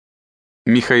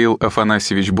Михаил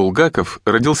Афанасьевич Булгаков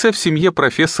родился в семье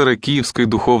профессора Киевской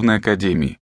духовной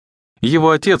академии. Его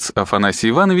отец, Афанасий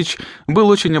Иванович, был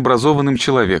очень образованным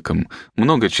человеком,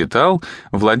 много читал,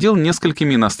 владел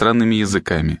несколькими иностранными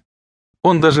языками.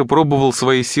 Он даже пробовал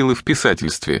свои силы в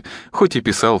писательстве, хоть и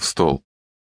писал в стол.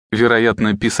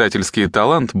 Вероятно, писательский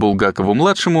талант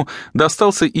Булгакову-младшему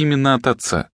достался именно от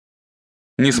отца.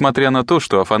 Несмотря на то,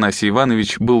 что Афанасий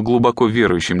Иванович был глубоко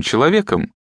верующим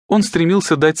человеком, он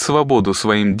стремился дать свободу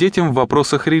своим детям в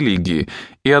вопросах религии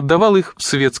и отдавал их в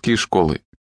светские школы.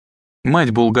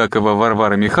 Мать Булгакова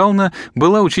Варвара Михайловна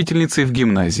была учительницей в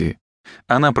гимназии.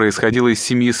 Она происходила из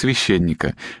семьи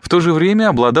священника, в то же время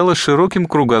обладала широким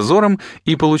кругозором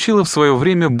и получила в свое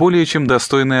время более чем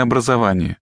достойное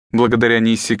образование. Благодаря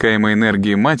неиссякаемой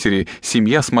энергии матери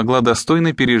семья смогла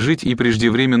достойно пережить и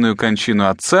преждевременную кончину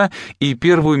отца, и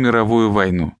Первую мировую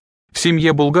войну. В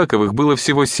семье Булгаковых было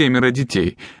всего 7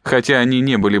 детей, хотя они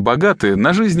не были богаты,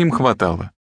 на жизнь им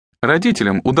хватало.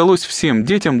 Родителям удалось всем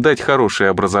детям дать хорошее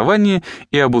образование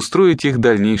и обустроить их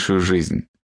дальнейшую жизнь.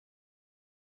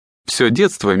 Все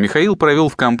детство Михаил провел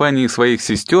в компании своих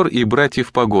сестер и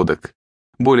братьев-погодок.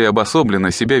 Более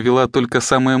обособленно себя вела только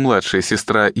самая младшая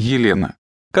сестра Елена,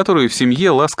 которую в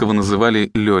семье ласково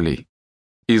называли Лёлей.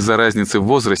 Из-за разницы в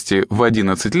возрасте в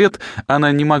 11 лет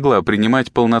она не могла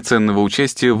принимать полноценного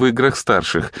участия в играх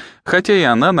старших, хотя и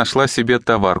она нашла себе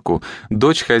товарку,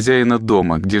 дочь хозяина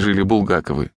дома, где жили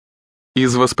Булгаковы.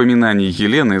 Из воспоминаний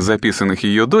Елены, записанных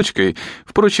ее дочкой,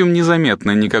 впрочем,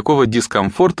 незаметно никакого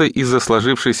дискомфорта из-за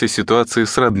сложившейся ситуации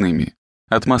с родными.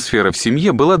 Атмосфера в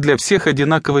семье была для всех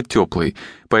одинаково теплой,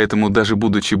 поэтому даже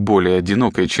будучи более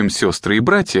одинокой, чем сестры и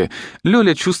братья,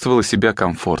 Лёля чувствовала себя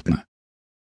комфортно.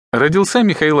 Родился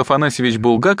Михаил Афанасьевич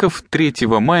Булгаков 3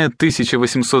 мая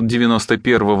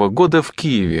 1891 года в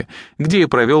Киеве, где и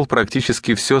провел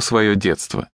практически все свое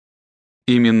детство.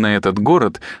 Именно этот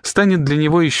город станет для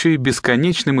него еще и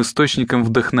бесконечным источником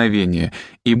вдохновения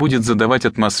и будет задавать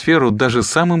атмосферу даже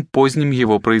самым поздним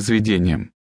его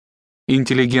произведениям.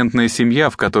 Интеллигентная семья,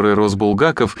 в которой рос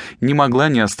Булгаков, не могла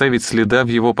не оставить следа в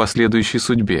его последующей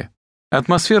судьбе.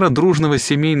 Атмосфера дружного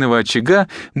семейного очага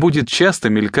будет часто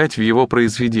мелькать в его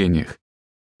произведениях.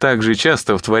 Также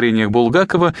часто в творениях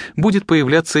Булгакова будет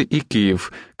появляться и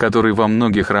Киев, который во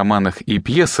многих романах и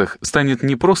пьесах станет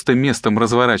не просто местом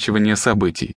разворачивания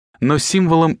событий, но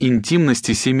символом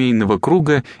интимности семейного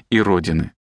круга и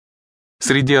родины.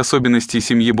 Среди особенностей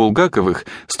семьи Булгаковых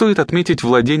стоит отметить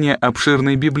владение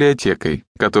обширной библиотекой,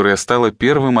 которая стала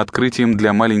первым открытием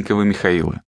для маленького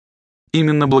Михаила.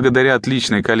 Именно благодаря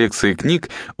отличной коллекции книг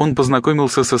он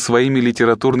познакомился со своими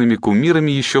литературными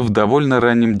кумирами еще в довольно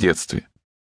раннем детстве.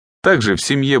 Также в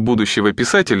семье будущего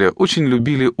писателя очень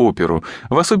любили оперу,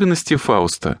 в особенности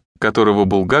Фауста, которого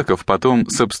Булгаков потом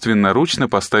собственноручно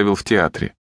поставил в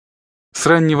театре. С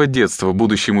раннего детства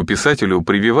будущему писателю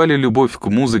прививали любовь к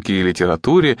музыке и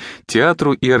литературе,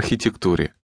 театру и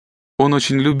архитектуре. Он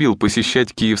очень любил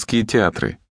посещать киевские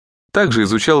театры. Также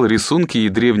изучал рисунки и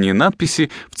древние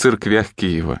надписи в церквях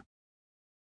Киева.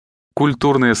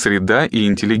 Культурная среда и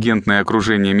интеллигентное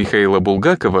окружение Михаила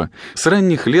Булгакова с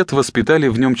ранних лет воспитали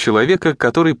в нем человека,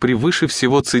 который превыше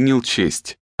всего ценил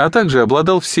честь, а также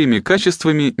обладал всеми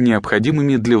качествами,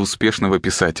 необходимыми для успешного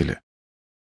писателя.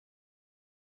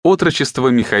 Отрочество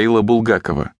Михаила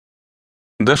Булгакова.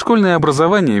 Дошкольное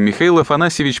образование Михаил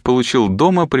Афанасьевич получил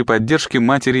дома при поддержке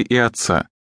матери и отца,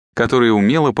 которые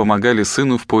умело помогали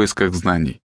сыну в поисках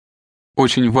знаний.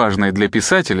 Очень важной для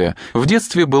писателя в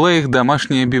детстве была их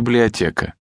домашняя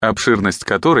библиотека, обширность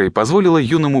которой позволила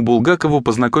юному Булгакову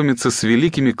познакомиться с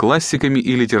великими классиками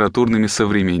и литературными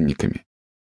современниками.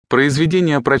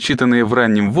 Произведения, прочитанные в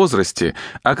раннем возрасте,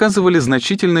 оказывали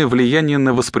значительное влияние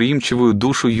на восприимчивую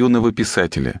душу юного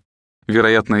писателя.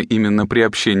 Вероятно, именно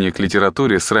приобщение к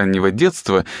литературе с раннего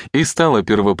детства и стало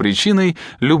первопричиной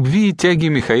любви и тяги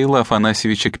Михаила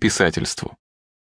Афанасьевича к писательству.